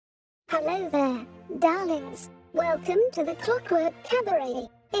Hello there, darlings. Welcome to the Clockwork Cabaret.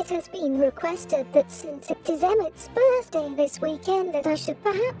 It has been requested that since it is Emmett's birthday this weekend that I should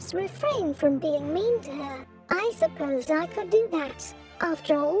perhaps refrain from being mean to her. I suppose I could do that.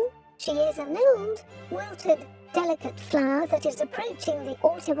 After all, she is an old, wilted, delicate flower that is approaching the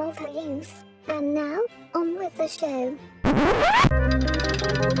autumn of her youth. And now, on with the show.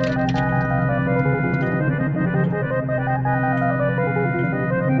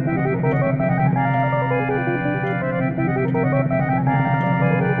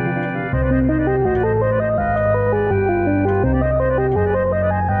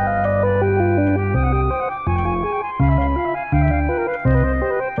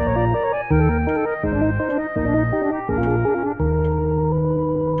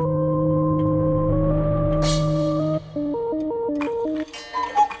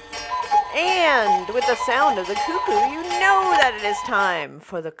 And with the sound of the cuckoo, you know that it is time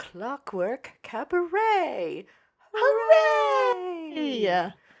for the Clockwork Cabaret.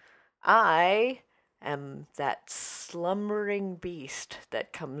 Hooray! I am that slumbering beast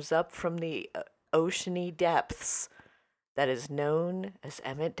that comes up from the oceany depths that is known as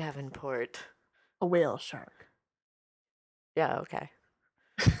Emmett Davenport. A whale shark. Yeah, okay.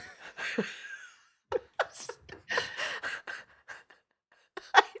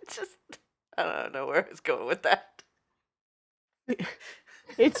 I don't know where I was going with that.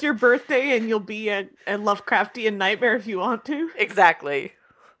 It's your birthday and you'll be a Lovecraftian nightmare if you want to. Exactly.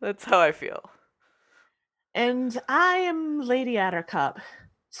 That's how I feel. And I am Lady Attercop,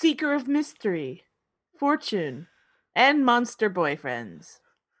 seeker of mystery, fortune, and monster boyfriends.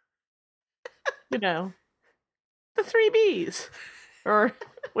 You know, the 3 Bs. Or,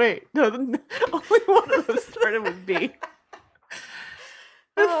 wait, no, only one of those started with B.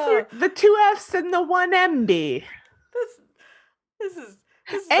 The 2 Fs and the 1 MB. This is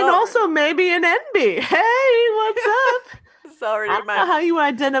and also maybe an NB. Hey, what's up? It's already I don't know how you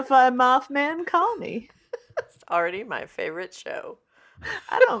identify Mothman. Call me. It's already my favorite show.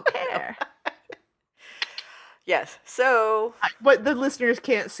 I don't care. Yes, so... What the listeners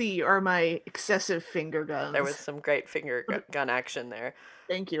can't see are my excessive finger guns. There was some great finger gun action there.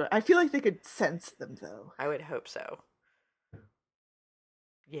 Thank you. I feel like they could sense them, though. I would hope so.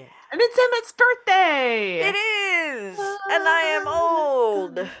 Yeah. And it's Emmett's birthday! It is! And I am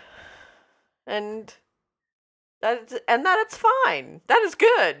old! And that it's fine. That is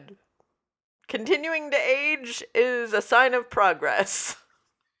good. Continuing to age is a sign of progress.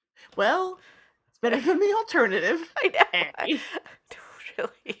 Well, it's better than the alternative. I know.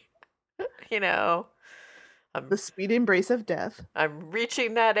 Really. You know. The sweet embrace of death. I'm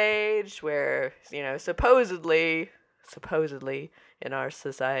reaching that age where, supposedly in our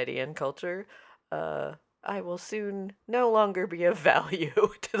society and culture, I will soon no longer be of value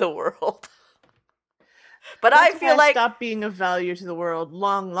to the world. But I feel like I stopped being of value to the world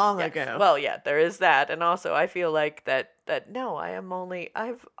long ago. Well, yeah, there is that, and also I feel like that no, I am only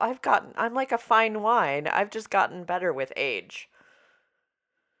I'm like a fine wine. I've just gotten better with age.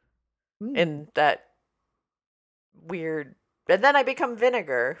 In that weird, and then I become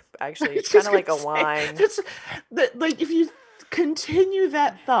vinegar. Actually, it's kind of like a wine. Like if you continue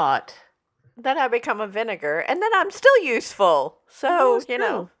that thought, then I become a vinegar, and then I'm still useful. So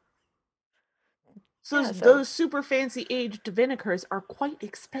So those super fancy aged vinegars are quite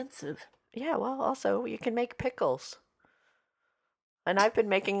expensive. Yeah, well, also you can make pickles. And I've been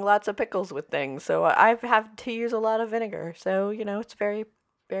making lots of pickles with things, so I've had to use a lot of vinegar. So, it's very,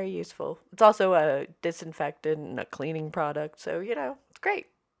 very useful. It's also a disinfectant and a cleaning product, so, it's great.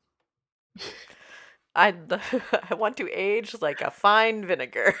 I want to age like a fine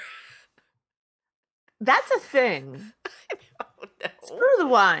vinegar. That's a thing. I don't know. Screw the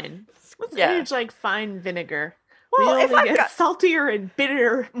wine. Let's age like fine vinegar. Well, we only get saltier and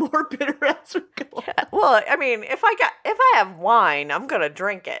more bitter as we go. Yeah, well, I mean, if I have wine, I'm gonna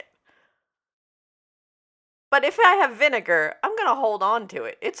drink it. But if I have vinegar, I'm gonna hold on to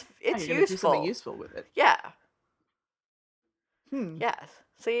it. It's useful. Do something useful with it. Yeah. Yes.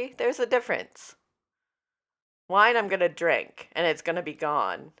 See, there's a difference. Wine, I'm gonna drink, and it's gonna be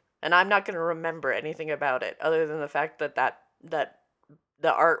gone, and I'm not gonna remember anything about it other than the fact that the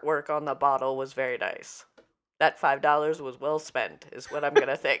artwork on the bottle was very nice. That $5 was well spent, is what I'm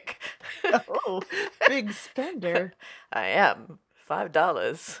gonna think. Oh, big spender. I am.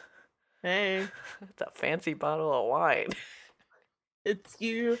 $5. Hey. It's a fancy bottle of wine. It's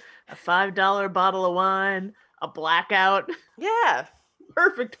you, a $5 bottle of wine, a blackout. Yeah.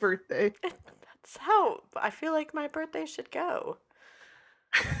 Perfect birthday. That's how I feel like my birthday should go.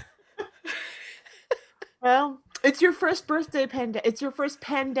 Well, It's your first birthday It's your first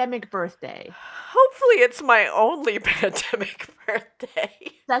pandemic birthday. Hopefully, it's my only pandemic birthday.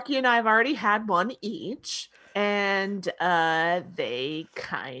 Becky and I have already had one each, and they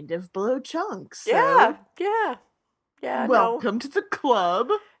kind of blow chunks. So Yeah. No. welcome to the club.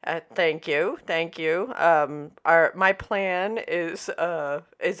 Thank you. My plan is a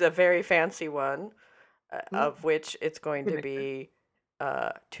very fancy one, of which it's going to be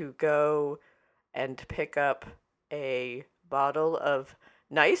to go and pick up a bottle of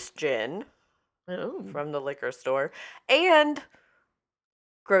nice gin from the liquor store and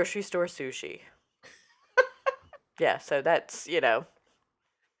grocery store sushi. Yeah, so that's,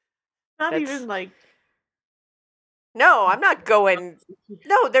 Not even like. No, I'm not going.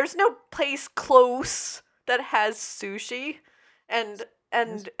 No, there's no place close that has sushi, and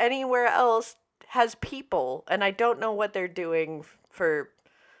anywhere else has people, and I don't know what they're doing for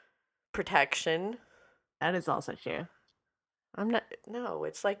protection. That is also true. No,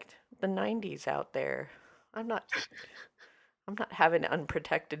 it's like the 90s out there. I'm not having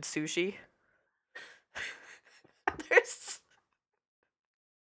unprotected sushi. There's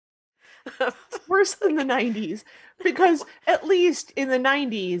It's worse than the 90s, because at least in the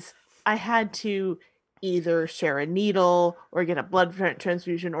 90s I had to either share a needle or get a blood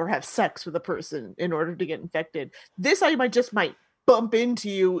transfusion or have sex with a person in order to get infected. This I might bump into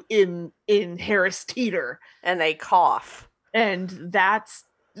you in Harris Teeter, and they cough. And that's,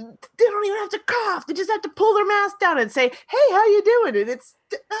 they don't even have to cough. They just have to pull their mask down and say, "Hey, how you doing?" And it's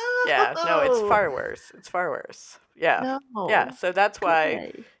yeah, no, it's far worse. Yeah, no. Yeah. So that's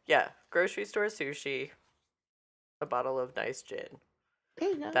why, grocery store sushi, a bottle of nice gin. There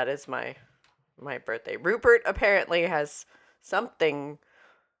you go. That is my birthday. Rupert apparently has something.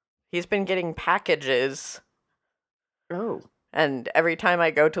 He's been getting packages. Oh. And every time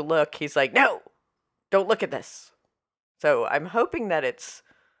I go to look, he's like, "No, don't look at this." So I'm hoping that it's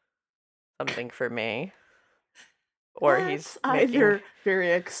something for me. Or That's either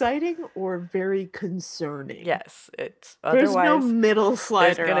very exciting or very concerning. Yes, it's there's no middle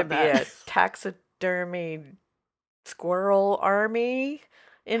slider. There's going to be a taxidermy squirrel army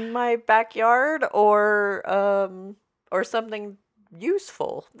in my backyard, or something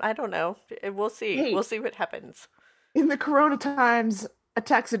useful. I don't know. We'll see. Hey, we'll see what happens. In the Corona times, a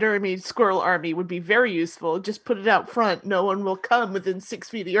taxidermy squirrel army would be very useful. Just put it out front. No one will come within 6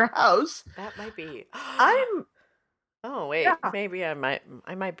 feet of your house. That might be. Oh wait, maybe I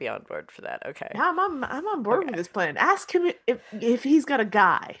might be on board for that. Okay. Yeah, I'm on board with this plan. Ask him if he's got a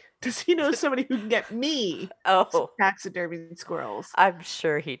guy. Does he know somebody who can get me taxidermy squirrels? I'm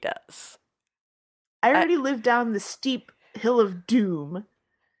sure he does. I already live down the steep hill of doom,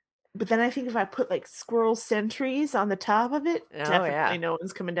 but then I think if I put like squirrel sentries on the top of it, definitely no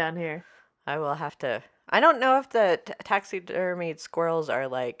one's coming down here. I will have to. I don't know if the taxidermied squirrels are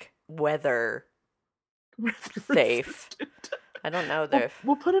like weather safe. I don't know.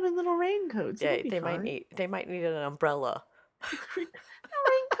 We'll put them in little raincoats. Yeah, they might need an umbrella. A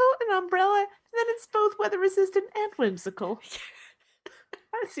raincoat, an umbrella, and then it's both weather resistant and whimsical.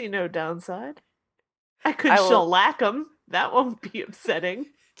 I see no downside. I could shellac them. That won't be upsetting.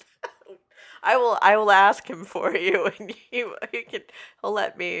 I will ask him for you, and he'll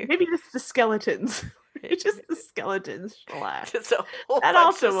let me. Maybe just the skeletons. Just the skeletons shellac. That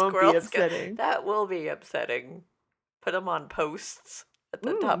also won't be upsetting. That will be upsetting. Put them on posts at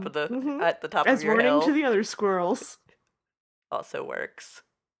the top of at the top as of your warning hill. to the other squirrels. Also works.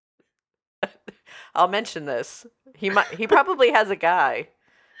 I'll mention this. He probably has a guy.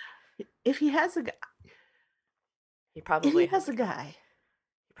 If he has a guy. He probably has a guy.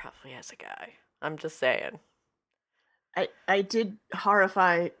 He probably has a guy. I'm just saying. I did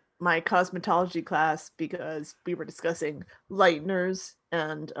horrify my cosmetology class because we were discussing lighteners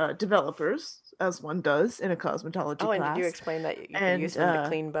and developers, as one does in a cosmetology class. And did you explain that you can use them to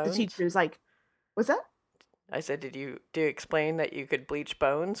clean bones? The teacher's like, "What's that?" I said, "Did you explain that you could bleach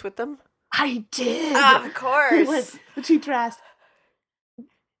bones with them?" I did. Of course. The teacher asked,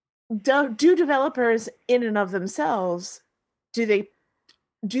 do developers in and of themselves, do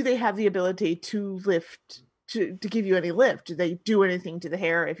they have the ability to lift, to give you any lift? Do they do anything to the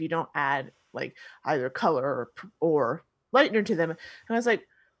hair if you don't add like either color or lightener to them? And I was like,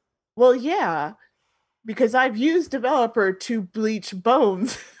 well, yeah, because I've used developer to bleach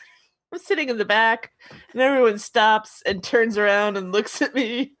bones. I'm sitting in the back and everyone stops and turns around and looks at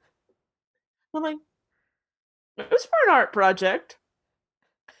me. I'm like, it was for an art project.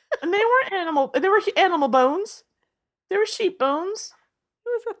 And they were animal bones. They were sheep bones. It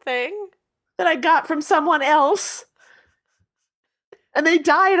was a thing that I got from someone else. And they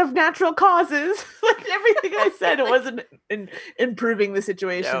died of natural causes. Like everything I said, it wasn't improving the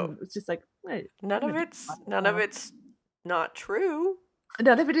situation. No. It's just like, wait, None of it's not true.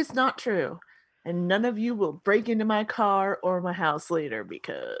 none of it is not true. And none of you will break into my car or my house later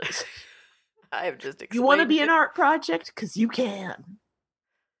because I've just explained you want to be it. an art project? Because you can.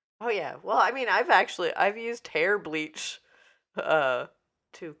 Oh yeah. Well, I mean, I've used hair bleach to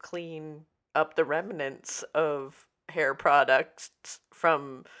clean up the remnants of hair products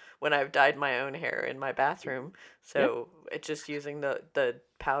from when I've dyed my own hair in my bathroom. So it's just using the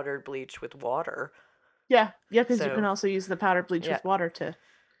powdered bleach with water. Yeah, because you can So also use the powdered bleach yeah. with water too. Yeah,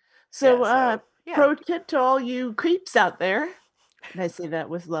 So, yeah. pro tip to all you creeps out there, and I say that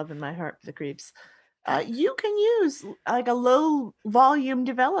with love in my heart for the creeps, you can use like a low volume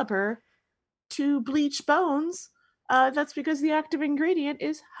developer to bleach bones. That's because the active ingredient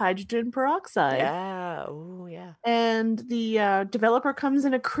is hydrogen peroxide. Yeah. Oh, yeah. And the developer comes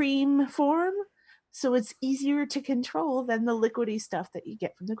in a cream form, so it's easier to control than the liquidy stuff that you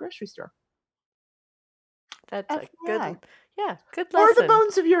get from the grocery store. That's a FYI. good Or lesson. the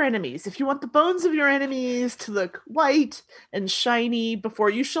bones of your enemies. If you want the bones of your enemies to look white and shiny before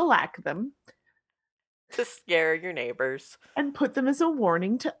you shellac them, To scare your neighbors. and put them as a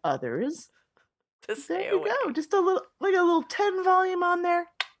warning to others, To there stay you away. go. Just a little 10 volume on there.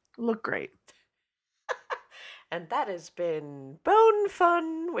 Look great. And that has been Bone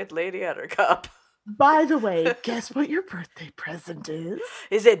Fun with Lady Uttercup. By the way, guess what your birthday present is?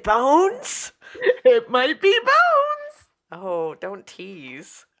 Is it bones? It might be bones. Oh, don't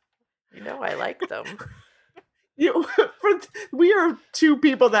tease. You know I like them. We are two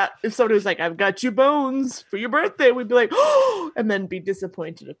people that if somebody was like, "I've got you bones for your birthday," we'd be like, "Oh," and then be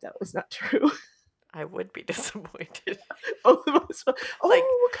disappointed if that was not true. I would be disappointed. Both of us. Like,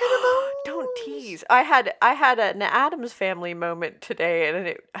 What kind of bones? Don't tease. I had an Addams Family moment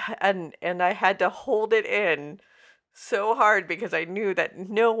today, and I had to hold it in so hard because I knew that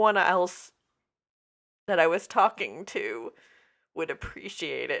no one else that I was talking to would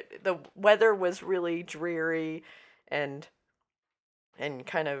appreciate it. The weather was really dreary and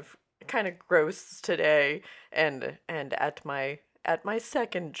kind of gross today, and at my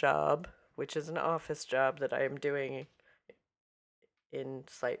second job, which is an office job that I am doing in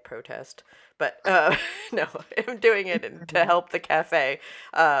slight protest, but no, I'm doing it to help the cafe.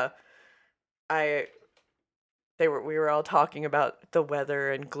 We were all talking about the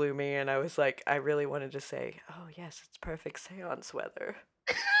weather and gloomy, and I was like, I really wanted to say, oh yes, it's perfect seance weather.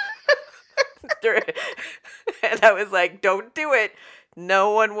 And I was like, don't do it.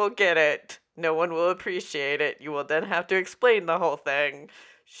 No one will get it. No one will appreciate it. You will then have to explain the whole thing.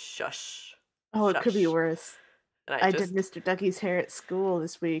 Shush. Oh, it could be Shush. worse. And I did Mr. Ducky's hair at school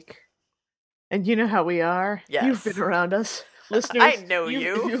this week. And you know how we are. Yes. You've been around us. Listeners, I know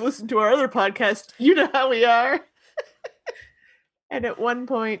you. If you listen to our other podcast, you know how we are. And at one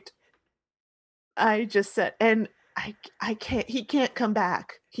point, I just said, and I can't, he can't come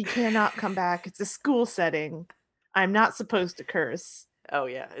back. He cannot come back. It's a school setting. I'm not supposed to curse. Oh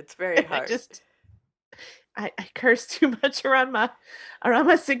yeah, it's very hard. I curse too much around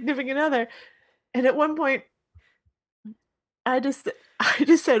my significant other. And at one point, I just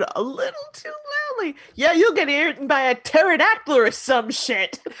said a little too loudly, "Yeah, you'll get eaten by a pterodactyl or some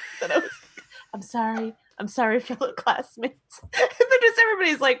shit." And I was like, I'm sorry, fellow classmates. And then just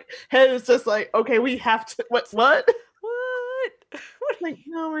everybody's like, head is just like, okay, we have to. What? Like,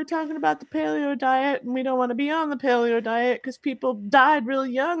 no, we're talking about the paleo diet, and we don't want to be on the paleo diet because people died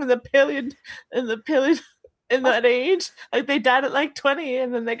really young in that age. Like they died at like 20,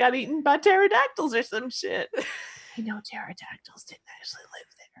 and then they got eaten by pterodactyls or some shit. I know pterodactyls didn't actually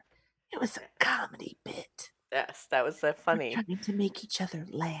live there. It was a comedy bit. Yes, that was funny. We're trying to make each other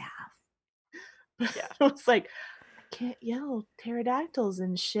laugh. Yeah. It was like, I can't yell pterodactyls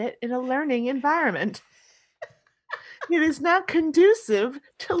and shit in a learning environment. It is not conducive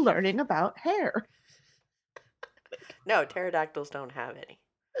to learning about hair. No, pterodactyls don't have any.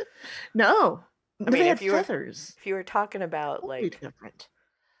 No. I mean, they had feathers. If you were talking about totally like different.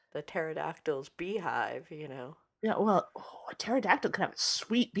 The pterodactyl's beehive, you know. Yeah, well, a pterodactyl can have a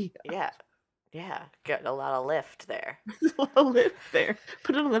sweet beehive. Yeah, got a lot of lift there. A lot of lift there.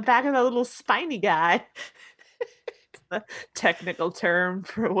 Put it on the back of that little spiny guy. The technical term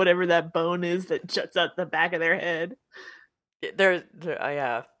for whatever that bone is that juts out the back of their head.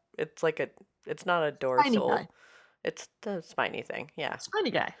 Yeah, it's like it's not a dorsal. Spiny guy. It's the spiny thing. Yeah,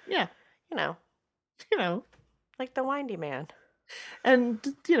 spiny guy. Yeah, you know, like the windy man. And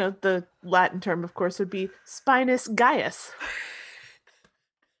the Latin term, of course, would be Spinus Gaius.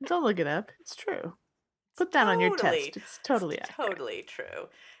 Don't look it up. It's true. Put that on your Totally. test. It's totally It's accurate. totally true.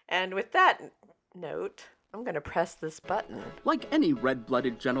 And with that note, I'm going to press this button. Like any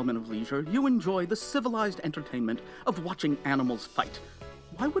red-blooded gentleman of leisure, you enjoy the civilized entertainment of watching animals fight.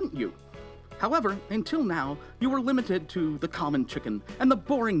 Why wouldn't you? However, until now, you were limited to the common chicken and the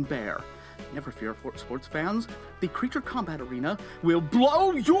boring bear. Never fear, sports fans. The Creature Combat Arena will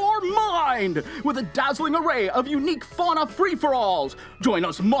blow your mind with a dazzling array of unique fauna free-for-alls. Join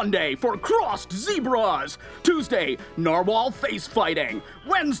us Monday for Crossed Zebras. Tuesday, Narwhal Face Fighting.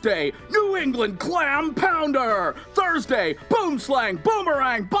 Wednesday, New England Clam Pounder. Thursday, Boomslang,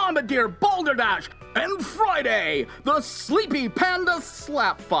 Boomerang, Bombardier, Balderdash. And Friday, the Sleepy Panda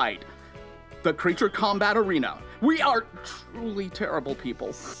Slap Fight. The Creature Combat Arena. We are truly terrible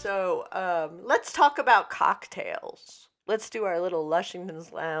people. So, let's talk about cocktails. Let's do our little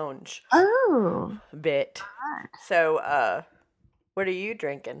Lushington's Lounge Oh. bit. So, what are you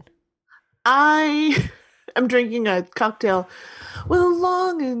drinking? I am drinking a cocktail with a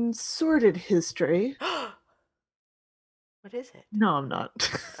long and sordid history. What is it? No, I'm not.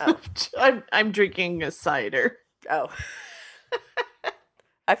 Oh. I'm drinking a cider. Oh.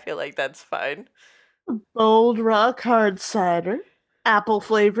 I feel like that's fine. Bold Rock hard cider, apple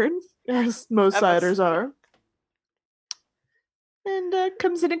flavored, as most ciders are, and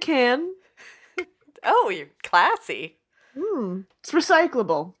comes in a can. Oh, you're classy. It's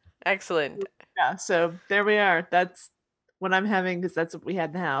recyclable. Excellent. Yeah, so there we are. That's what I'm having because that's what we had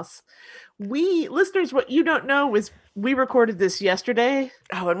in the house. We listeners, what you don't know is we recorded this yesterday.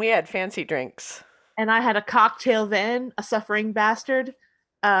 Oh, and we had fancy drinks. And I had a cocktail then, a suffering bastard.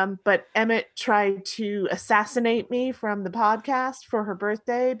 But Emmett tried to assassinate me from the podcast for her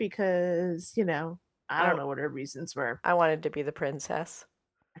birthday because, I don't know what her reasons were. I wanted to be the princess.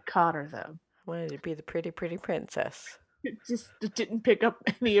 I caught her, though. I wanted to be the pretty, pretty princess. It didn't pick up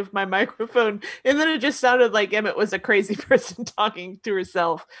any of my microphone. And then it just sounded like Emmett was a crazy person talking to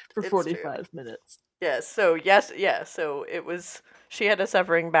herself for 45 minutes. Yes, so it was, she had a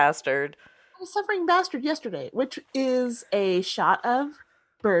suffering bastard. A suffering bastard yesterday, which is a shot of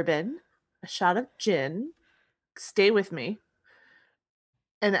bourbon, a shot of gin, stay with me,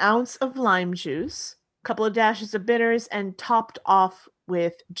 an ounce of lime juice, a couple of dashes of bitters, and topped off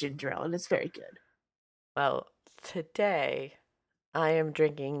with ginger ale, and it's very good. Well, today I am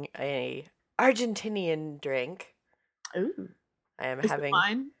drinking a Argentinian drink. Ooh. I am Is having... it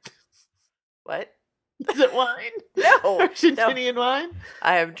wine? What? Is it wine? No. Argentinian wine?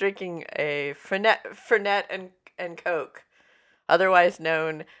 I am drinking a Fernet and Coke. Otherwise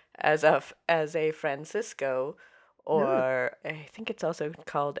known as a Francisco, or I think it's also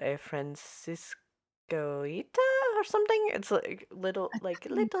called a Franciscoita or something. It's little.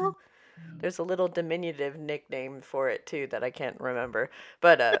 There's a little diminutive nickname for it too that I can't remember.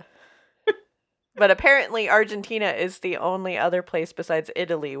 But but apparently Argentina is the only other place besides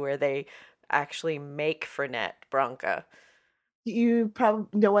Italy where they actually make Fernet Branca. You probably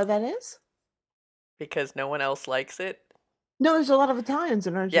know what that is? Because no one else likes it. No, there's a lot of Italians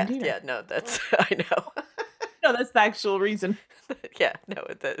in Argentina. Yeah, no, that's, I know. No, that's the actual reason. Yeah, no,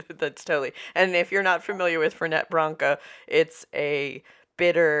 that's totally. And if you're not familiar with Fernet Branca, it's a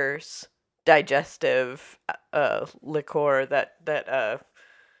bitters digestive liqueur that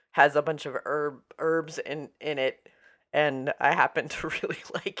has a bunch of herbs in it, and I happen to really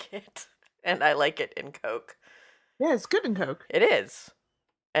like it, and I like it in Coke. Yeah, it's good in Coke. It is,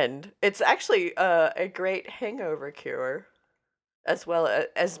 and it's actually a great hangover cure. As well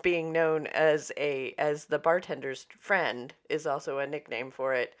as being known as the bartender's friend is also a nickname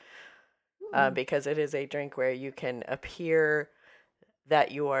for it, because it is a drink where you can appear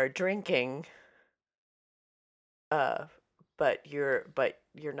that you are drinking, but you're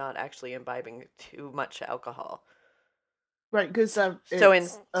not actually imbibing too much alcohol. Right, because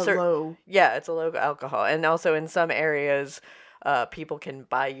it's low. Yeah, it's a low alcohol, and also in some areas. People can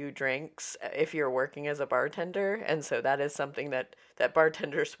buy you drinks if you're working as a bartender, and so that is something that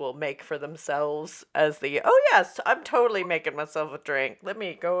bartenders will make for themselves as oh yes, I'm totally making myself a drink. Let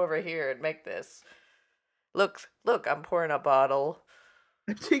me go over here and make this. Look, I'm pouring a bottle.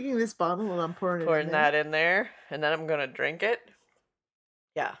 I'm taking this bottle and I'm pouring that in there, and then I'm gonna drink it.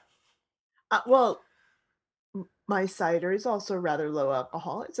 Yeah. Well, my cider is also rather low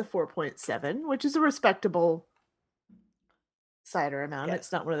alcohol. It's a 4.7, which is a respectable cider amount. Yes.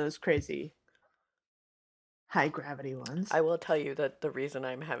 It's not one of those crazy high gravity ones. I will tell you that the reason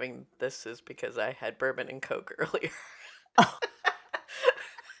I'm having this is because I had bourbon and Coke earlier. Oh.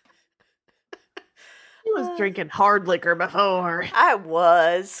 He was drinking hard liquor before. I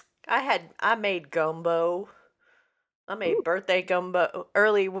made gumbo. I made birthday gumbo,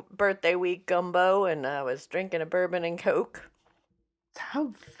 birthday week gumbo, and I was drinking a bourbon and Coke.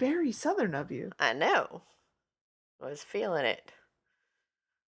 How very southern of you. I know. I was feeling it.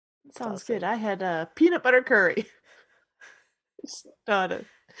 Sounds good. I had peanut butter curry. It's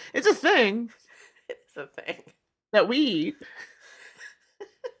a thing. It's a thing that we eat.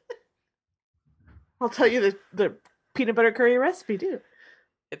 I'll tell you the peanut butter curry recipe too.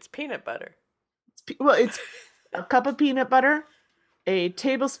 It's peanut butter. It's a cup of peanut butter, a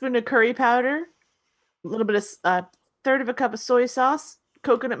tablespoon of curry powder, a little bit of third of a cup of soy sauce,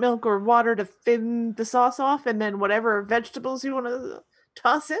 coconut milk or water to thin the sauce off, and then whatever vegetables you want to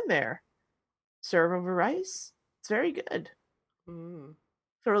toss in there. Serve over rice. It's very good.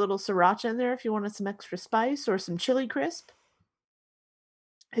 Throw a little sriracha in there if you wanted some extra spice or some chili crisp.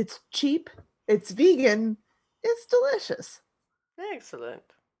 It's cheap. It's vegan. It's delicious. Excellent.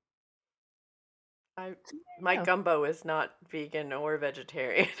 My gumbo is not vegan or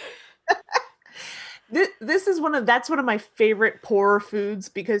vegetarian. This is that's one of my favorite poor foods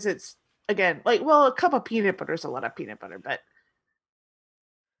because it's, again, like, well, a cup of peanut butter is a lot of peanut butter, but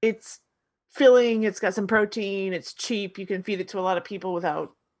it's filling, it's got some protein, it's cheap, you can feed it to a lot of people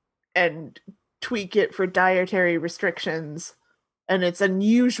and tweak it for dietary restrictions, and it's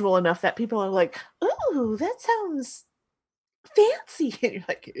unusual enough that people are like, "Ooh, that sounds fancy." And you're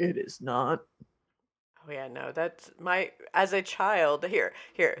like, "It is not." Oh yeah, no, that's as a child, here,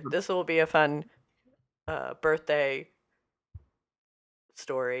 this will be a fun birthday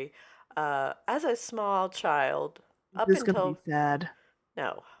story. As a small child, Gonna be sad.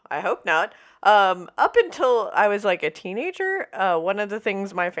 No, I hope not. Up until I was like a teenager, one of the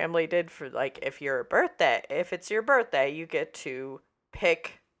things my family did for, like, if it's your birthday, you get to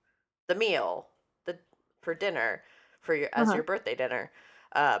pick the meal for dinner as your birthday dinner.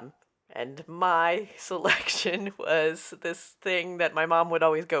 And my selection was this thing that my mom would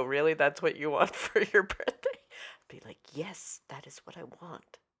always go, "Really? That's what you want for your birthday?" I'd be like, "Yes, that is what I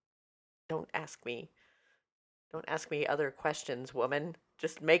want. Don't ask me other questions, woman.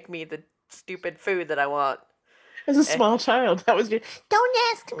 Just make me the stupid food that I want." As a small child, that was your, "Don't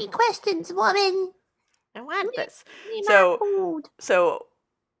ask me questions, woman. I want this." So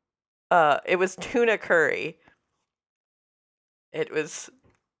it was tuna curry. It was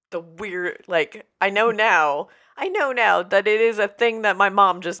the weird, like, I know now that it is a thing that my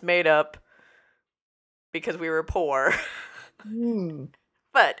mom just made up because we were poor.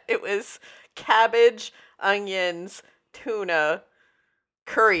 But it was cabbage, onions, tuna,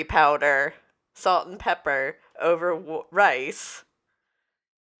 curry powder, salt and pepper over rice.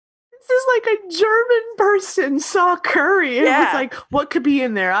 This is like a German person saw curry and was like, "What could be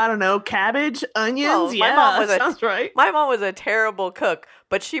in there? I don't know, cabbage, onions." Well, sounds right. My mom was a terrible cook,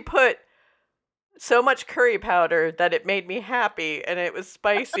 but she put so much curry powder that it made me happy, and it was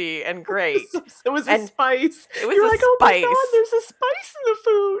spicy and great. It was a spice. It was You're a like, spice. "Oh my God, there's a spice in the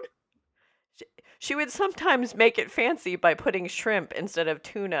food." She would sometimes make it fancy by putting shrimp instead of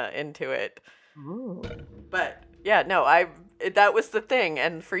tuna into it. Ooh. But yeah, no, that was the thing,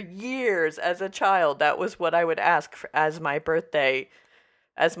 and for years as a child, that was what I would ask as my birthday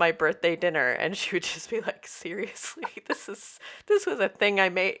dinner, and she would just be like, "Seriously, this was a thing I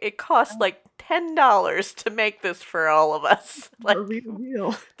made. It cost like $10 to make this for all of us. Like, a real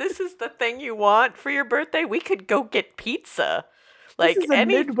deal. This is the thing you want for your birthday? We could go get pizza." Like, this is a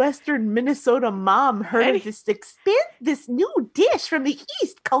Midwestern Minnesota mom heard of this new dish from the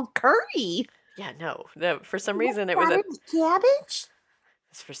East called curry. Yeah, no. For some reason it was cabbage.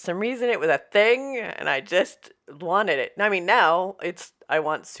 For some reason it was a thing, and I just wanted it. I mean, now I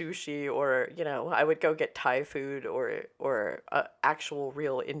want sushi, or I would go get Thai food, or actual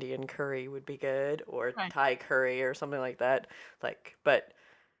real Indian curry would be good, or Thai curry or something like that. Like, but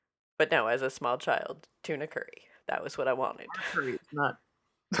no, as a small child, tuna curry. That was what I wanted. Curry is not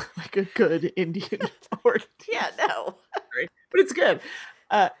like a good Indian or yeah, no. But it's good.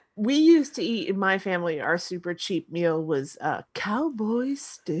 We used to eat in my family, our super cheap meal was cowboy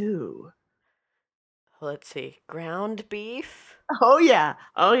stew. Let's see. Ground beef? Oh yeah.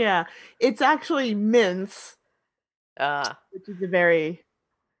 It's actually mince. Which is a very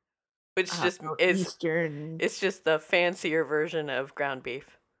Eastern. It's just the fancier version of ground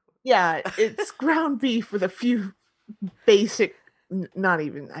beef. Yeah, it's ground beef with a few basic, not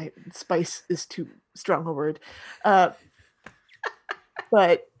even, spice is too strong a word.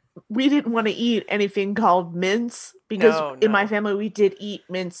 But we didn't want to eat anything called mince because in my family we did eat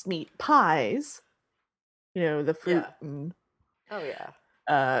mincemeat pies. The fruit. Yeah. Oh yeah.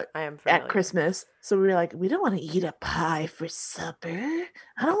 I am familiar. At Christmas. So we were like, we don't want to eat a pie for supper.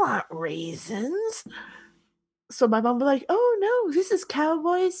 I don't want raisins. So my mom was like, "Oh no, this is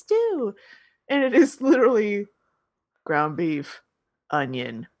cowboy stew," and it is literally ground beef,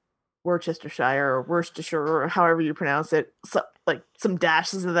 onion, Worcestershire or Worcestershire or however you pronounce it, so, like some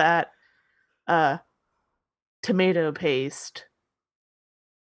dashes of that, uh, tomato paste,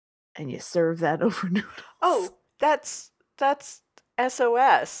 and you serve that over noodles. Oh, that's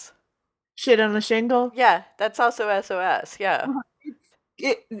SOS. Shit on a shingle. Yeah, that's also SOS. Yeah.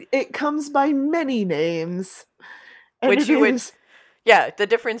 It comes by many names, and Which it you would- is Yeah, the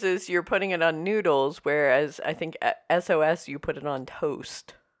difference is you're putting it on noodles, whereas I think SOS you put it on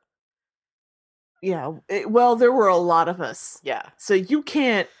toast. yeah. Well, there were a lot of us. Yeah. So you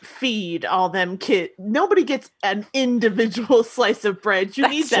can't feed all them kids. Nobody gets an individual slice of bread. You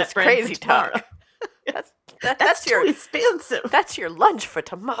need That's that just bread crazy for tomorrow. talk. That's That's your too expensive. that's your lunch for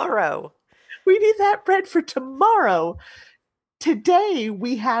tomorrow. We need that bread for tomorrow. Today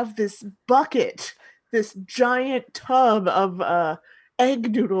we have this bucket, this giant tub of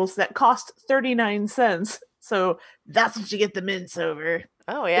egg noodles that cost 39 cents. So that's what you get the mince over.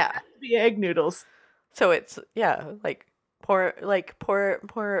 Oh yeah. The egg noodles. So it's like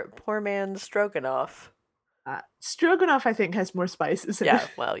poor man's stroganoff. Stroganoff, I think, has more spices in Yeah, it.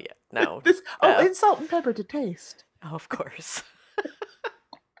 well, yeah. No. And salt and pepper to taste. Oh, of course.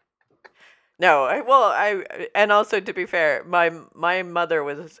 No, and also to be fair, my mother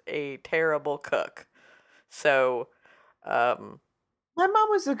was a terrible cook. So, My mom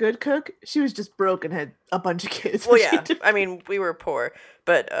was a good cook. She was just broke and had a bunch of kids. well, yeah. I mean, we were poor,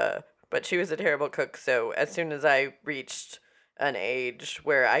 but she was a terrible cook. So as soon as I reached an age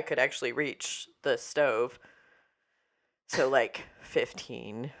where I could actually reach the stove, so like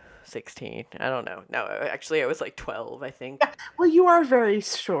 15, 16, I don't know. No, actually I was like 12, I think. Well, you are very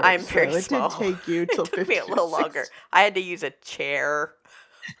short. I'm very so small. It did take you till It took me a 15 or little longer. 16. I had to use a chair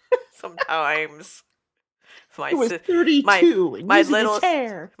sometimes. It was 32 and my using little a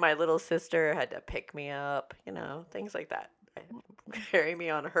chair. My little sister had to pick me up, things like that. Carry me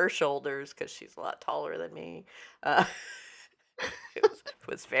on her shoulders because she's a lot taller than me. It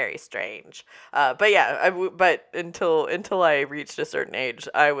was very strange. But yeah, but until I reached a certain age,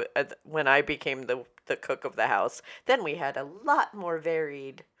 when I became the cook of the house, then we had a lot more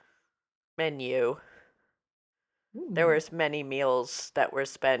varied menu. There was many meals that were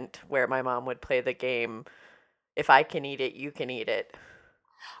spent where my mom would play the game, if I can eat it, you can eat it.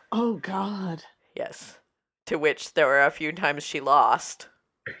 Oh, God. Yes. To which there were a few times she lost.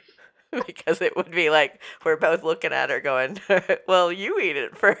 Because it would be like, we're both looking at her going, well, you eat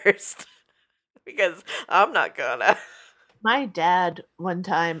it first. Because I'm not gonna. My dad, one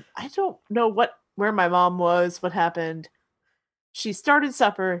time, I don't know where my mom was, what happened. She started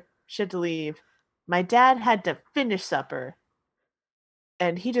supper, she had to leave. My dad had to finish supper.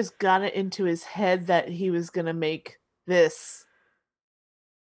 And he just got it into his head that he was going to make this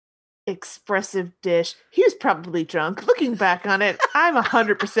expressive dish. He was probably drunk. Looking back on it, I'm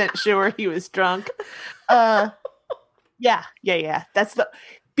 100% sure he was drunk. Yeah.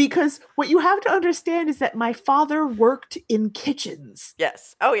 Because what you have to understand is that my father worked in kitchens.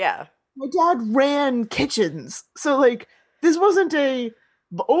 Yes. Oh, yeah. My dad ran kitchens. So, like, this wasn't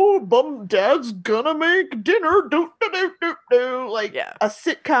dad's gonna make dinner, like a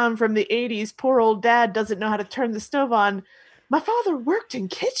sitcom from the 80s. Poor old dad doesn't know how to turn the stove on. My father worked in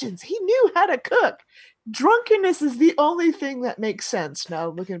kitchens. He knew how to cook. Drunkenness is the only thing that makes sense now,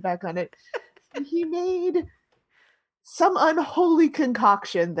 looking back on it. He made some unholy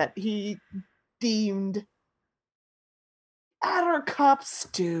concoction that he deemed Attercup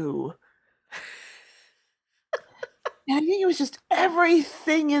stew. And I think it was just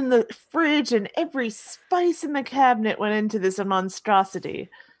everything in the fridge and every spice in the cabinet went into this monstrosity.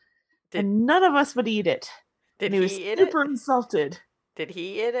 And none of us would eat it. Did he was super insulted. Did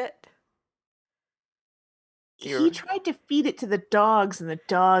he eat it? He tried to feed it to the dogs, and the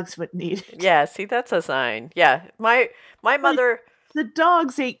dogs wouldn't eat it. Yeah, see, that's a sign. Yeah, my mother... The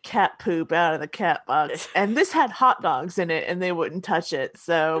dogs ate cat poop out of the cat box, and this had hot dogs in it, and they wouldn't touch it,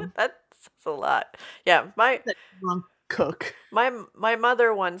 so... That's a lot. Yeah, That drunk cook. My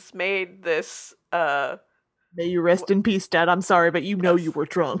mother once made this... May you rest in peace, Dad. I'm sorry, but you know you were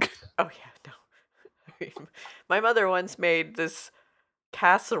drunk. Oh, yeah, no. My mother once made this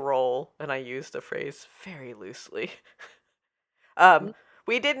casserole, and I use the phrase very loosely.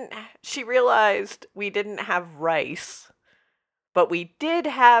 She realized we didn't have rice, but we did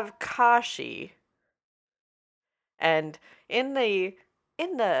have kashi. And in the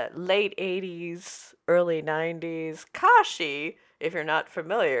late 80s, early 90s, kashi, if you're not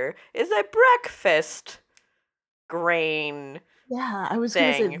familiar, is a breakfast grain. Yeah, I was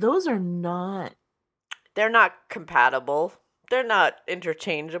going to say, those are not they're not compatible. They're not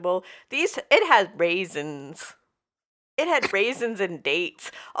interchangeable. It had raisins. It had raisins and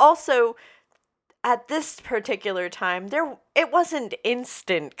dates. Also, at this particular time, it wasn't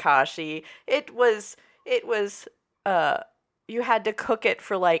instant kashi. It was uh you had to cook it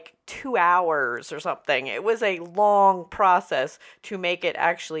for like 2 hours or something. It was a long process to make it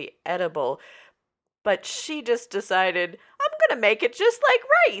actually edible. But she just decided, I'm going to make it just like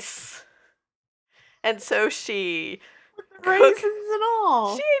rice. And so she cooked Raisins and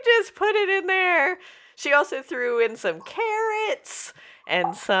all. she just put it in there. She also threw in some carrots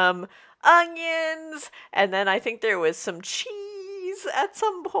and some onions, and then I think there was some cheese at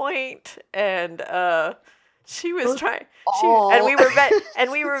some point, and she was trying she and all.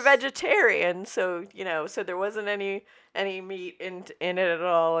 we were vegetarian, so so there wasn't any meat in it at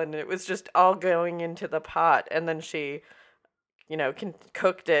all, and it was just all going into the pot, and then she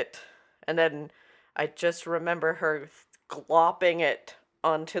cooked it, and then I just remember her glopping it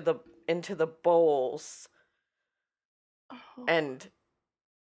into the bowls and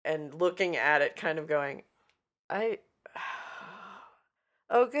looking at it, kind of going, I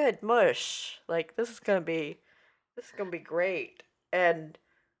oh good, mush, like this is gonna be great, and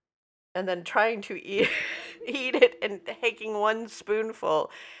then trying to eat eat it and taking one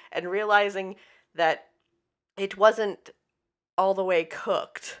spoonful and realizing that it wasn't all the way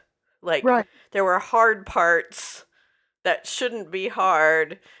cooked. Like, Right. there were hard parts that shouldn't be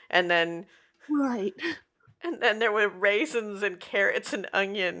hard, and then Right. there were raisins and carrots and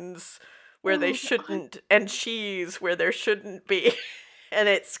onions where they Oh, shouldn't, and cheese where there shouldn't be. And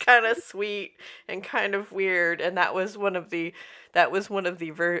it's kind of sweet and kind of weird, and that was one of the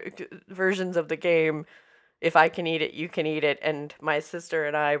versions of the game. If I can eat it, you can eat it. And my sister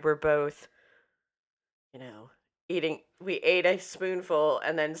and I were both, eating. We ate a spoonful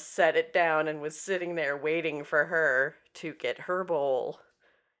and then set it down and was sitting there waiting for her to get her bowl.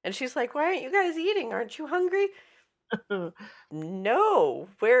 And she's like, "Why aren't you guys eating? Aren't you hungry?" No,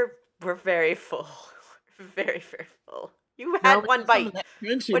 we're very full. Very, very full. You No, had we one had some of bite. that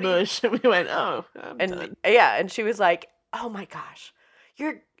crunchy What do you mush, and we went, "Oh, I'm and done." yeah, and she was like, "Oh my gosh.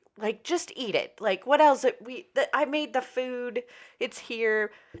 You're like, just eat it. Like, what else I made the food. It's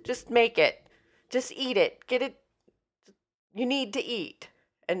here. Just make it. Just eat it. Get it. You need to eat."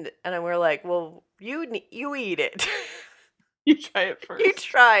 And we're like, "Well, you eat it." You try it You first.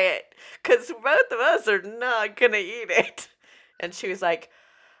 try it, because both of us are not gonna eat it. And she was like,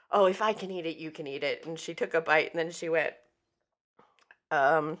 "Oh, if I can eat it, you can eat it." And she took a bite, and then she went,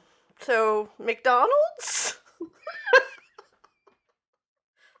 um, "So, McDonald's?"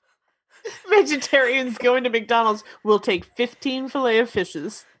 Vegetarians going to McDonald's will take 15 fillet of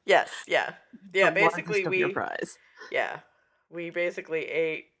fishes. Yes, yeah. Yeah, The basically largest of your fries. we basically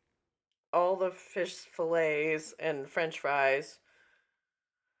ate all the fish fillets and french fries,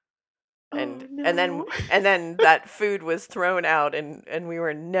 Oh and no. then that food was thrown out, and we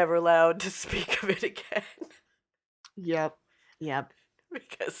were never allowed to speak of it again. Yep. Yep.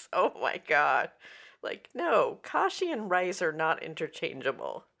 Because, oh my god, like, no, kashi and rice are not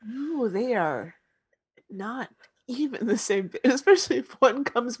interchangeable. No, they are not even the same thing, especially if one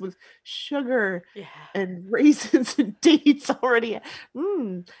comes with sugar Yeah. and raisins and dates already.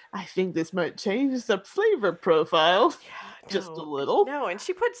 I think this might change the flavor profile Yeah, just a no. little. No, and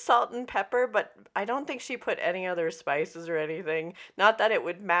she put salt and pepper, but I don't think she put any other spices or anything. Not that it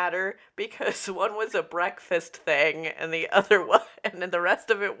would matter, because one was a breakfast thing and the other one, and then the rest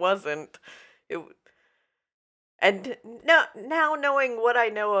of it wasn't. It and now knowing what I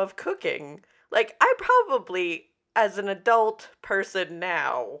know of cooking, like, I probably, as an adult person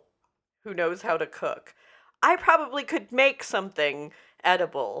now who knows how to cook, I probably could make something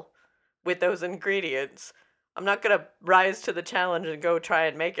edible with those ingredients. I'm not gonna rise to the challenge and go try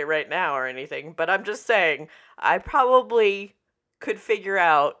and make it right now or anything, but I'm just saying, I probably could figure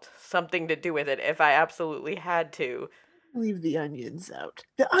out something to do with it if I absolutely had to. Leave the onions out.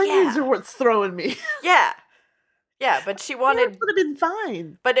 The onions Yeah. are what's throwing me. Yeah. Yeah, but she The rest wanted, would have been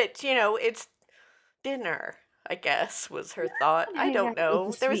fine. but it's dinner, I guess, was her thought. I Hang don't out with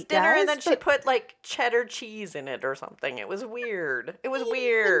know. the There was sweet dinner, and guys, then she but put like cheddar cheese in it or something. It was weird. It was you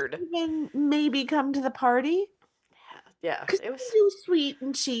weird. didn't even maybe come to the party Yeah, because it was. you do sweet and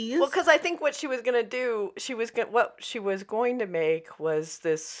Well, cheese. because I think what she was gonna do, what she was going to make was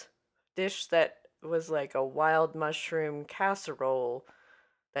this dish that was like a wild mushroom casserole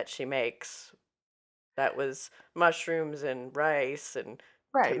that she makes. That was mushrooms and rice and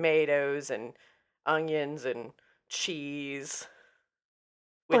Right. tomatoes and onions and cheese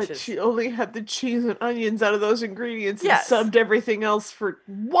which But is she only had the cheese and onions out of those ingredients Yes. and subbed everything else for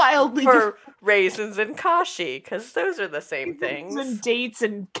wildly for raisins and kashi, because those are the same different and things. dates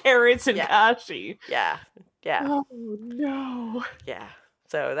and carrots and Yeah. kashi. Yeah, yeah, Oh no. yeah.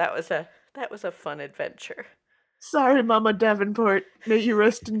 So that was a fun adventure. Sorry, Mama Davenport. May you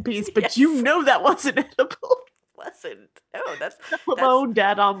rest in peace. But you Yes. know that wasn't edible. Wasn't. Oh, that's Put my own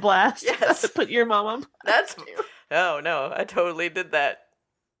dad on blast. Yes. Put your mom on blast. that's. Oh no, I totally did that.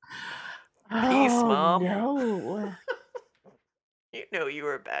 Peace, Oh, Mom. no. You know you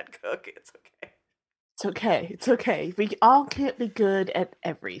were a bad cook. It's okay. It's okay. It's okay. We all can't be good at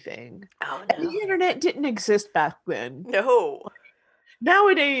everything. Oh And the internet didn't exist back then. no.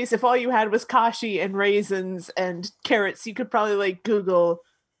 Nowadays, if all you had was kashi and raisins and carrots, you could probably like Google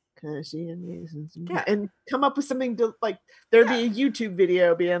kashi and raisins Yeah. and come up with something to like. There'd be a YouTube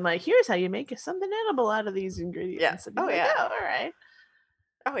video being like, "Here's how you make something edible out of these ingredients." And be Oh, like, yeah. "Oh, all right."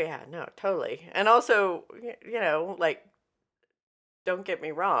 Oh yeah, no, totally. And also, you know, like, don't get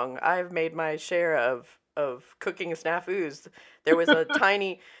me wrong, I've made my share of cooking snafus. There was a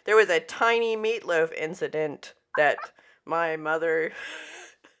tiny meatloaf incident that my mother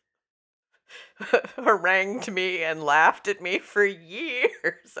harangued me and laughed at me for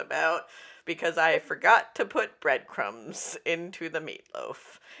years about, because I forgot to put breadcrumbs into the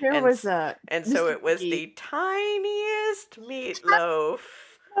meatloaf. There And was And so Mr. it was Dougie. the tiniest meatloaf.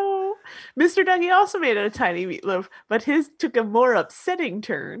 Oh, Mr. Dougie also made a tiny meatloaf, but his took a more upsetting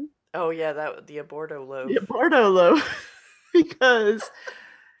turn. Oh yeah, the aborto loaf. The Bordeaux loaf, because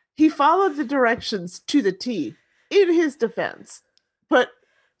he followed the directions to the T in his defense, but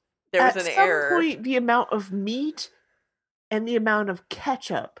There was at an some error. point the amount of meat and the amount of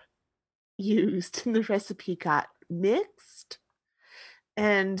ketchup used in the recipe got mixed,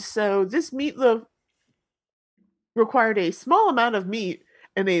 and so this meatloaf required a small amount of meat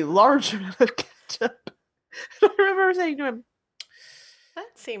and a large amount of ketchup. I remember saying to him,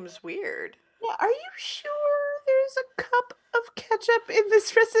 That seems weird. "Yeah, are you sure there's a cup of ketchup in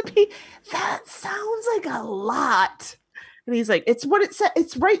this recipe? That sounds like a lot." And he's like, "It's what it says.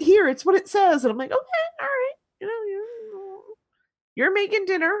 It's right here. It's what it says." And I'm like, "Okay, all right. You're making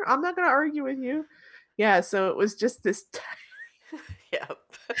dinner. I'm not going to argue with you." Yeah, so it was just this. Yep.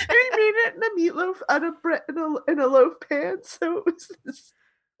 And he made it in a meatloaf out of bread in a loaf pan. So it was this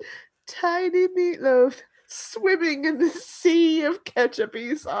tiny meatloaf swimming in the sea of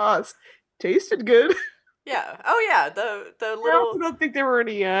ketchupy sauce. Tasted good. Yeah. Oh yeah. The I also little. don't think there were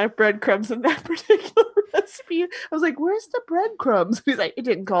any breadcrumbs in that particular recipe. I was like, "Where's the breadcrumbs?" He's like, "It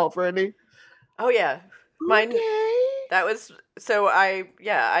didn't call for any." Oh yeah. Mine. Okay. That was so. I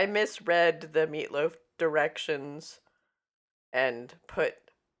misread the meatloaf directions and put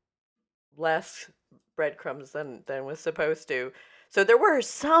less breadcrumbs than was supposed to. So there were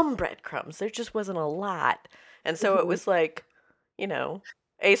some breadcrumbs. There just wasn't a lot. And so it Mhm. was like, you know,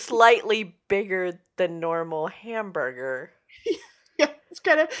 a slightly bigger than normal hamburger. Yeah,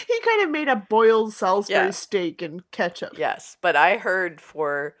 he kind of made a boiled Salisbury Yeah. steak and ketchup. Yes, but I heard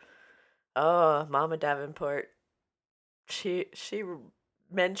for Mama Davenport, she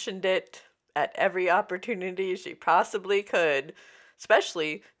mentioned it at every opportunity she possibly could,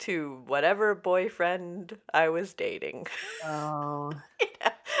 especially to whatever boyfriend I was dating. Oh.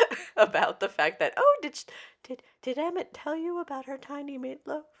 About the fact that did Emmett tell you about her tiny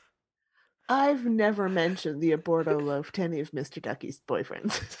meatloaf? I've never mentioned the aborto loaf to any of Mr. Ducky's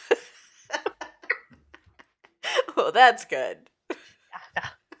boyfriends. Well, that's good.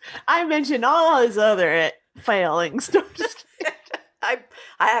 I mentioned all his other failings. No, just kidding.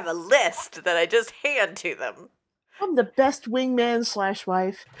 I have a list that I just hand to them. I'm the best wingman /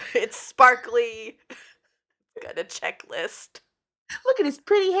 wife. It's sparkly. Got a checklist. Look at his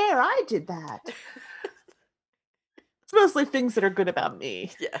pretty hair. I did that. It's mostly things that are good about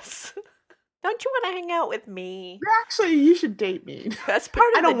me. Yes. Don't you want to hang out with me? Actually, you should date me. That's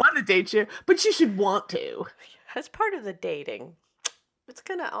part of I don't want to date you, but you should want to. That's part of the dating. It's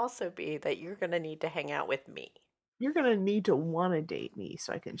gonna also be that you're gonna need to hang out with me. You're going to need to want to date me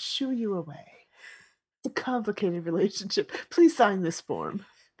so I can shoo you away. It's a complicated relationship. Please sign this form.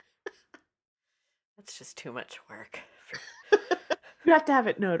 That's just too much work. You have to have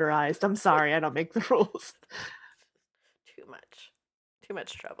it notarized. I'm sorry, I don't make the rules. Too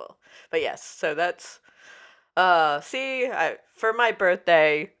much trouble. But yes, so that's for my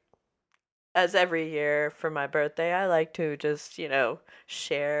birthday, as every year for my birthday, I like to just,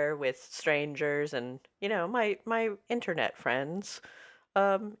 share with strangers and, my internet friends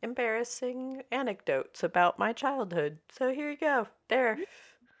embarrassing anecdotes about my childhood. So here you go. There.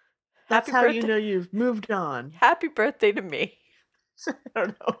 That's Happy how you birthday. know you've moved on. Happy birthday to me. I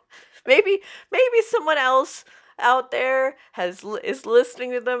don't know. Maybe someone else out there is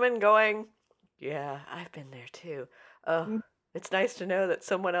listening to them and going, "Yeah, I've been there too." Oh, Mm. it's nice to know that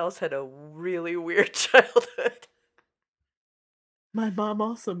someone else had a really weird childhood. My mom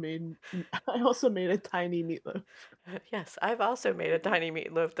also made. I also made a tiny meatloaf. Yes, I've also made a tiny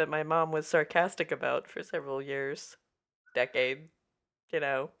meatloaf that my mom was sarcastic about for several years, decade. You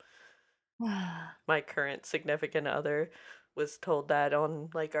know, my current significant other was told that on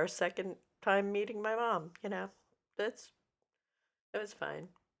like our second time meeting my mom. You know, it was fine.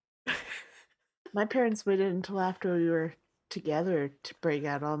 My parents waited until after we were together to bring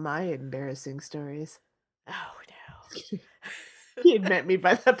out all my embarrassing stories. Oh no. He had met me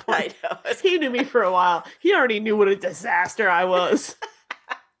by that point. I know. He knew me for a while. He already knew what a disaster I was.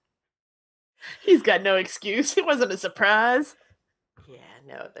 He's got no excuse. It wasn't a surprise. Yeah,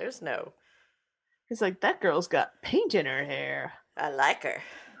 no, there's no. He's like, that girl's got paint in her hair. I like her.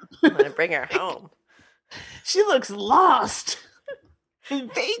 I'm gonna bring her home. She looks lost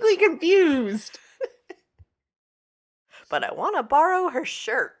and vaguely confused. But I want to borrow her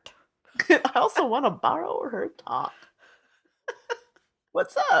shirt. I also want to borrow her top.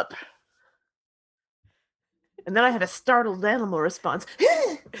 What's up? And then I had a startled animal response.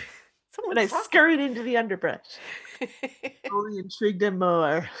 And I scurried into the underbrush. Only intrigued him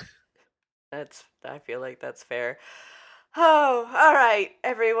more. I feel like that's fair. Oh, all right,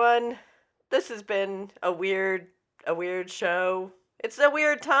 everyone. This has been a weird show. It's a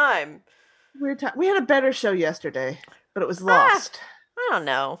weird time. Weird time. We had a better show yesterday, but it was lost. I don't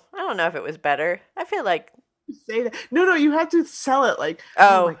know. I don't know if it was better. I feel like Say that. No, you have to sell it like.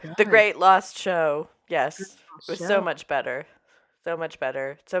 Oh, my God. the Great Lost Show. Yes, Great it Lost was Show. so much better. So much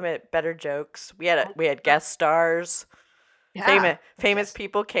better. So many better jokes. We had guest stars. Yeah. Famous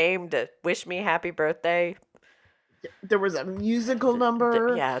people came to wish me happy birthday. There was a musical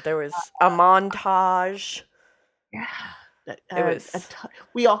number. Yeah, there was a montage. Yeah. It was.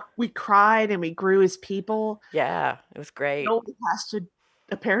 We cried and we grew as people. Yeah, it was great. It only lasted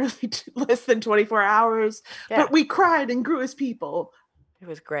apparently less than 24 hours. Yeah. But we cried and grew as people. It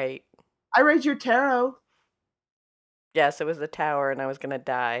was great. I read your tarot. Yes, it was the tower, and I was gonna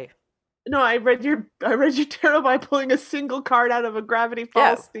die. No, I read your tarot by pulling a single card out of a Gravity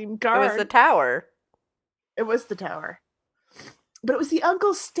Falls themed card. It was the tower. It was the tower. But it was the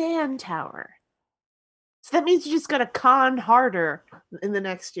Uncle Stan tower. So that means you just gotta con harder in the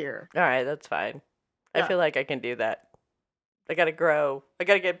next year. All right, that's fine. Yeah. I feel like I can do that. I gotta grow. I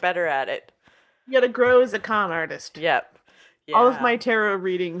gotta get better at it. You gotta grow as a con artist. Yep. Yeah. All of my tarot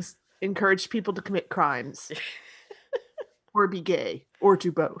readings encourage people to commit crimes. Or be gay. Or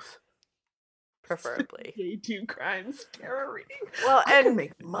do both. Preferably. Gay do crimes. Tarot reading. Well, I can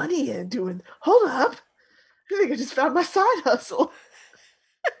make money in doing. Hold up. I think I just found my side hustle.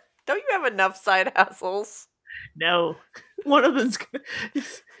 Don't you have enough side hustles? No. One of them's gonna. You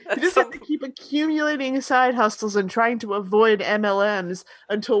just have to keep accumulating side hustles and trying to avoid MLMs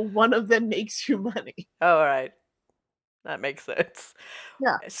until one of them makes you money. Oh, all right. That makes sense.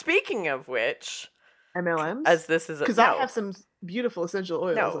 Yeah. Speaking of which, MLMs? as this is because I have some beautiful essential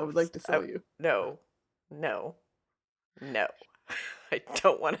oils I would like to sell you. No. I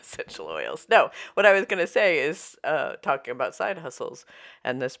don't want essential oils. No, what I was going to say is talking about side hustles,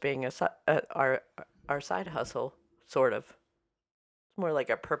 and this being our side hustle, sort of. It's more like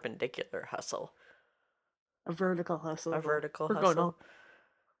a perpendicular hustle. A vertical hustle. A vertical We're hustle. Going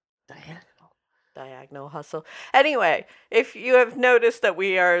on diagonal hustle. Anyway, if you have noticed that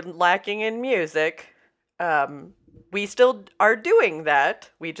we are lacking in music, we still are doing that.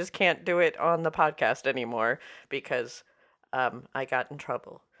 We just can't do it on the podcast anymore because I got in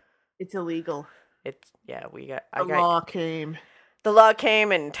trouble. It's illegal. The law came. The law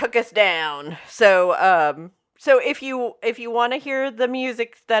came and took us down. So if you want to hear the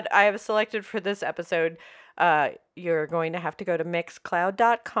music that I have selected for this episode, you're going to have to go to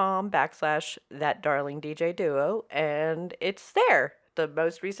mixcloud.com/thatdarlingdjduo, and it's there. The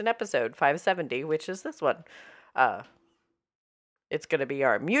most recent episode, 570, which is this one. It's going to be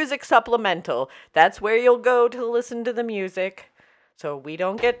our music supplemental. That's where you'll go to listen to the music, so we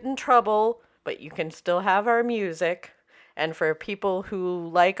don't get in trouble, but you can still have our music. And for people who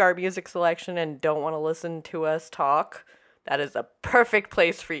like our music selection and don't want to listen to us talk, that is a perfect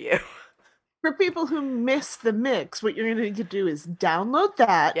place for you. For people who miss the mix, what you're going to need to do is download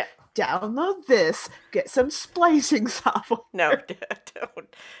that, download this, get some splicing software. No,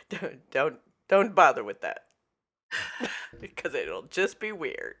 don't bother with that. Because it'll just be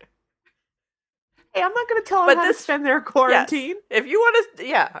weird. Hey, I'm not going to tell them how to spend their quarantine. Yes. If you want to,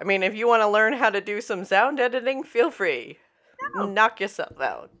 if you want to learn how to do some sound editing, feel free. knock yourself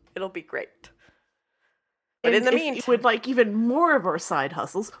out. It'll be great. But And in the if meantime, you would like even more of our side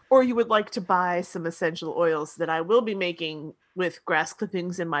hustles, or you would like to buy some essential oils that I will be making with grass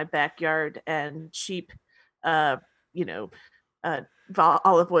clippings in my backyard and cheap, olive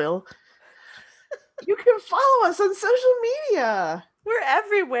oil, you can follow us on social media. we're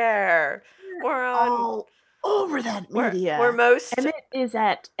everywhere. We're on. All over that media. We're most. Emmett is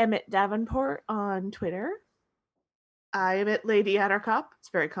at Emmett Davenport on Twitter. I am at Lady Attercop. It's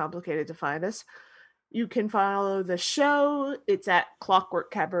very complicated to find us. You can follow the show. It's at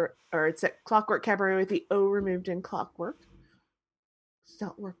Clockwork Cabaret, or it's at Clockwork Cabaret with the O removed in Clockwork. It's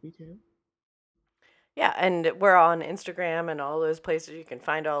not work we do. Yeah, and we're on Instagram and all those places you can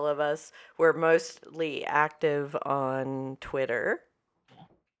find all of us. We're mostly active on Twitter.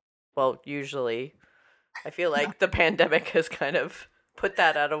 Well, usually. I feel like the pandemic has kind of put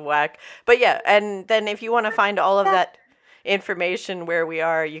that out of whack. But yeah, and then if you want to find all of that information where we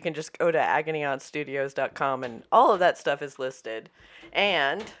are, you can just go to agonyonstudios.com and all of that stuff is listed.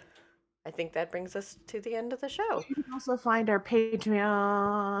 And I think that brings us to the end of the show. You can also find our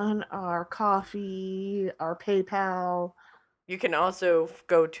Patreon, our Coffee, our PayPal. You can also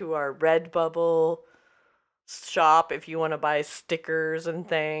go to our Redbubble shop if you want to buy stickers and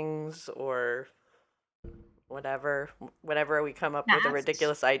things, or whenever we come up with a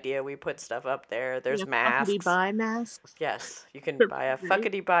ridiculous idea, we put stuff up there. There's masks. Buy masks. Yes, you can buy a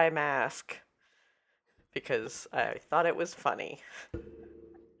fuckity buy mask because I thought it was funny.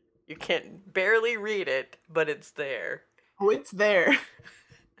 You can't barely read it, but it's there. Oh, it's there.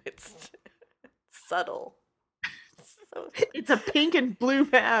 It's subtle. It's a pink and blue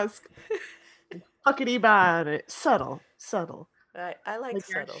mask. Fuckity buy on it. Subtle. I like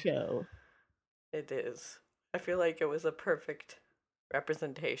subtle. Our show. It is. I feel like it was a perfect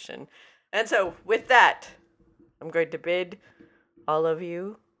representation. And so, with that, I'm going to bid all of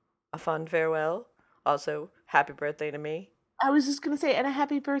you a fond farewell. Also, happy birthday to me. I was just going to say, and a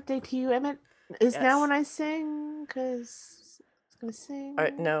happy birthday to you, Emmett. Is Yes. now when I sing? Because I was going to sing.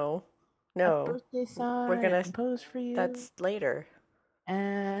 No. A birthday song We're gonna compose for you. That's later.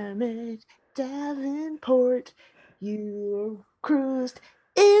 Emmett Davenport, you cruised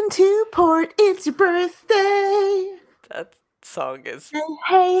into port. It's your birthday. That song is.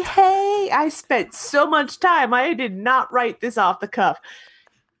 Hey. I spent so much time. I did not write this off the cuff.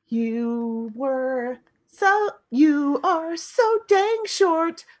 You are so dang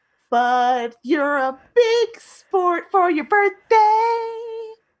short, but you're a big sport for your birthday.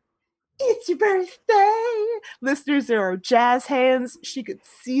 It's your birthday. Listeners, there are jazz hands. She could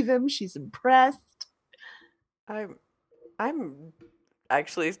see them. She's impressed. I'm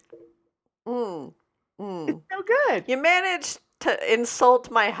actually. It's so good. You managed to insult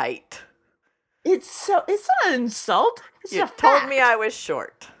my height. It's not an insult. It's You a told me fact. I was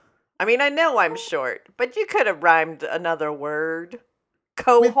short. I mean, I know I'm short, but you could have rhymed another word.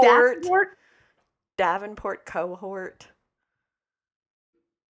 With Cohort. Davenport? Cohort.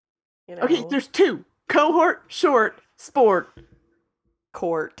 You know, Okay, there's two. Cohort, short, sport.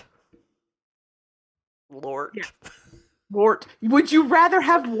 court. Lort. Yeah. Wart. Would you rather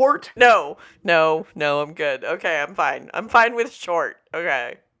have wart? No, I'm good. Okay, I'm fine. I'm fine with short.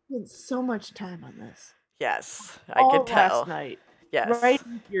 Okay. Spent so much time on this. Yes, I All could tell. last night. Yes.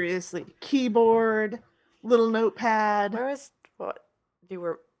 Writing furiously. Keyboard, little notepad. Where was what? You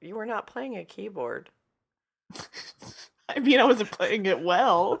were not playing a keyboard. I mean, I wasn't playing it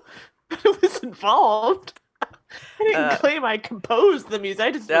well, but it was involved. I didn't claim I composed the music.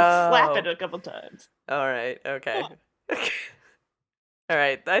 I just was slapping it a couple times. All right. Okay. All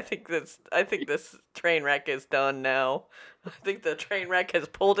right. I think this train wreck is done now. I think the train wreck has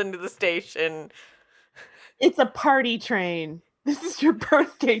pulled into the station. It's a party train. This is your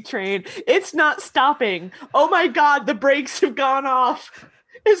birthday train. It's not stopping. Oh my God, the brakes have gone off.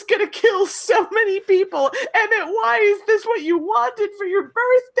 It's gonna kill so many people. Emmett, why is this what you wanted for your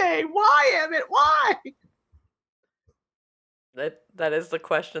birthday? Why, Emmett? Why? That is the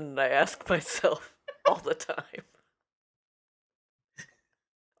question that I ask myself all the time.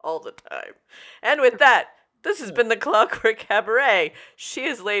 All the time. And with that, this has been the Clockwork Cabaret. She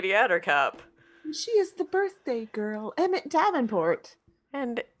is Lady Attercop. She is the birthday girl, Emmett Davenport.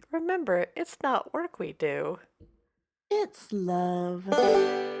 And remember, it's not work we do. It's love.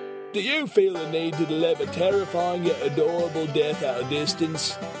 Do you feel the need to deliver terrifying yet adorable death at a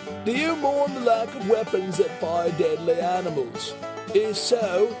distance? Do you mourn the lack of weapons that fire deadly animals? If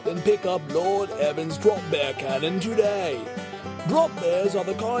so, then pick up Lord Evan's Drop Bear Cannon today. Drop bears are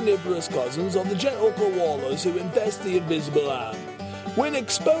the carnivorous cousins of the gentle koalas who infest the invisible land. When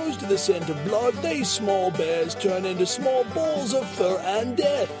exposed to the scent of blood, these small bears turn into small balls of fur and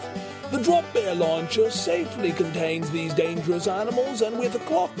death. The drop bear launcher safely contains these dangerous animals, and with a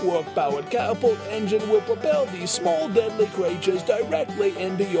clockwork-powered catapult engine will propel these small deadly creatures directly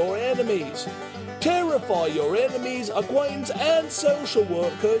into your enemies. Terrify your enemies, acquaintance, and social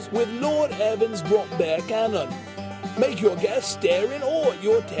workers with Lord Evans' drop bear cannon. Make your guests stare in awe at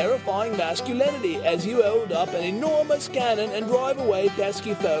your terrifying masculinity as you hold up an enormous cannon and drive away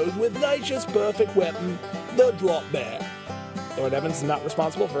pesky foes with nature's perfect weapon, the drop bear. Lord Evans is not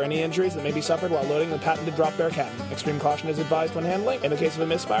responsible for any injuries that may be suffered while loading the patented drop bear cannon. Extreme caution is advised when handling. In the case of a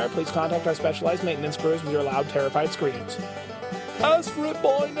misfire, please contact our specialized maintenance crews with your loud, terrified screams. Ask for it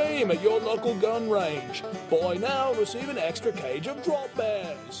by name at your local gun range. Buy now and receive an extra cage of drop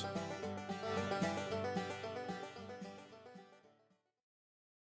bears.